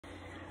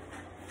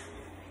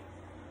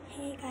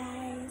Hey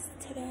guys,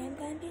 today I'm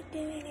going to be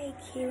doing a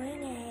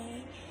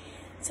Q&A.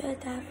 So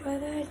without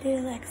further ado,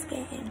 let's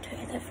get into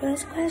it. The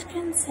first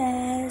question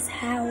says,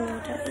 how old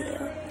are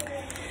you?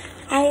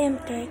 I am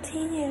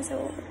 13 years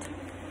old.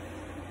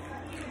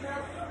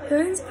 Who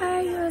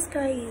inspired you to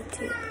start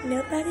YouTube?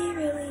 Nobody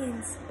really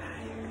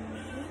inspired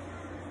me.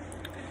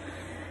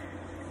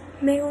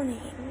 Middle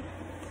name,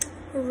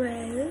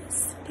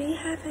 Rose. Do you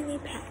have any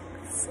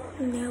pets?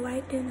 No, I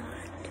do not.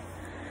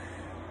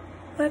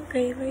 What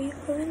grade were you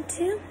going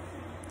to?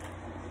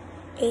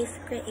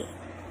 8th grade.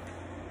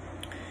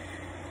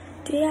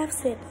 Do you have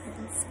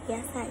siblings?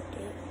 Yes, I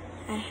do.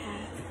 I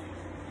have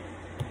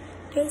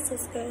 3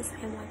 sisters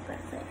and 1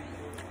 brother.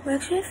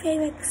 What's your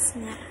favorite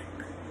snack?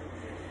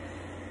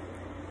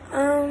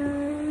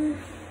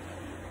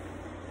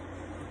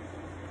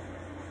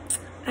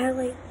 I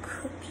like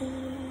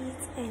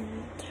cookies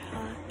and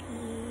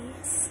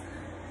Takis.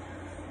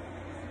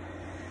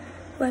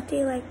 What do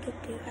you like to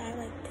do? I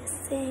like to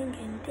sing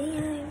and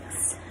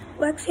dance.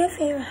 What's your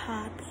favorite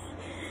hobby?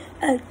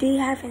 Do you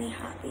have any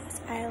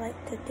hobbies? I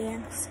like to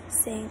dance,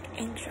 sing,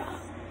 and draw.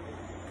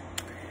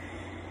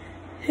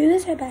 Who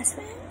is your best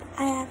friend?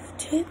 I have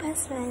 2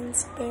 best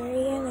friends,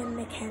 Barry and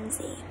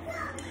Mackenzie.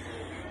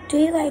 Do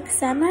you like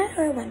summer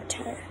or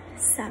winter?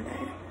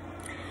 Summer.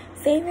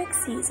 Favorite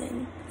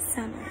season?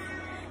 Summer.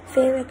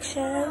 Favorite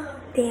show?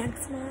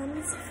 Dance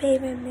Moms.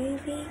 Favorite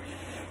movie?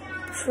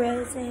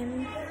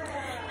 Frozen.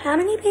 How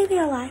many baby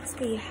alives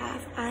do you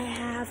have? I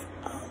have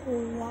a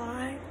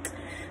lot.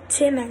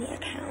 Too many to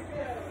count.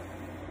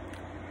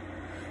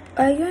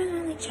 Are you an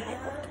only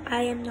child?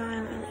 I am not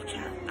an only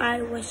child.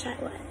 I wish I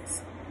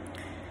was.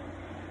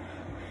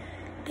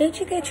 Did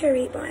you get your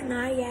reborn?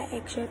 Not yet.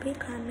 It should be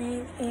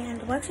coming.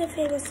 And what's your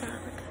favorite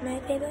song?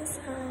 My favorite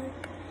song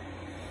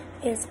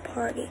is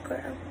Party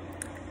Girl.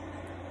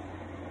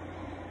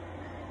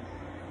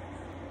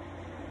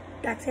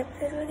 That's it for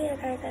this video,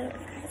 guys. I hope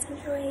you guys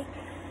enjoy.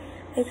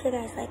 Make sure you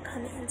guys like,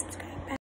 comment, and subscribe.